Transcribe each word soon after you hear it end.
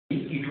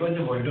it was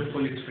a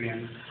wonderful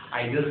experience,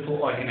 either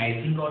for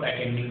organizing or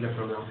attending the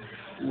program.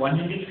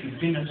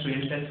 115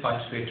 students have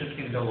participated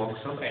in the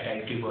workshop at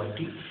IIT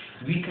Guwahati.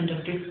 We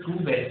conducted two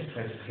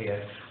batches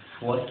here,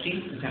 first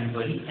in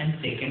January and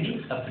second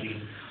in April.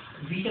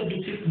 We have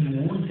received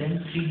more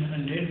than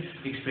 300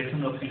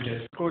 expressions of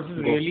interest. Courses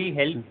really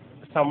help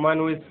someone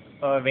who is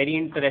very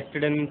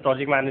interested in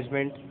project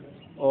management,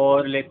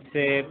 or let's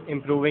say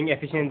improving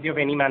efficiency of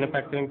any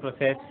manufacturing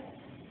process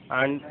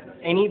and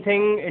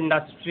anything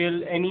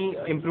industrial, any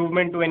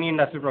improvement to any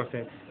industrial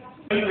process.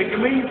 I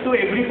recommend to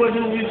every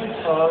person who is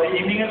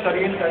aiming a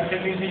career in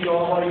consultancy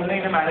job or even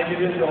in a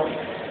managerial job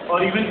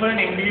or even for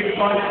an MBA,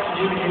 because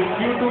it helps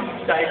you to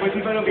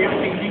diversify your way of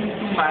thinking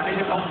to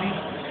manage a company,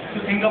 to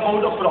think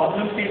about a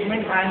problem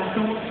statement and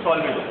to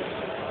solve it.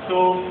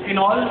 So in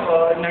all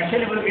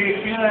nutshell, it was a great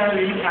experience, and I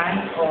really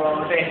thank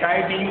the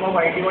entire team of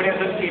IIT Guwahati as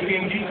well as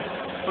KPMG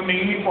for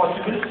making it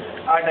possible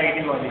at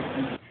IIT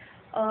Guwahati.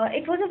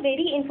 It was a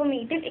very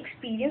informative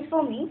experience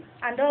for me,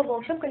 and the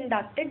workshop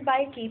conducted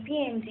by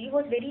KPMG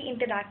was very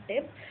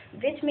interactive,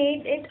 which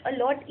made it a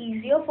lot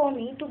easier for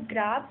me to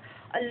grab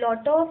a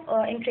lot of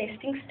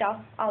interesting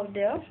stuff out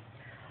there.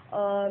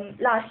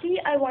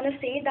 Lastly, I want to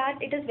say that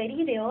it is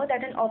very rare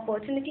that an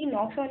opportunity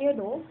knocks on your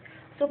door,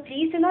 so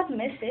please do not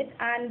miss it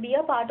and be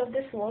a part of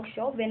this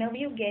workshop whenever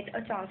you get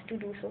a chance to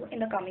do so in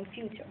the coming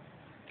future.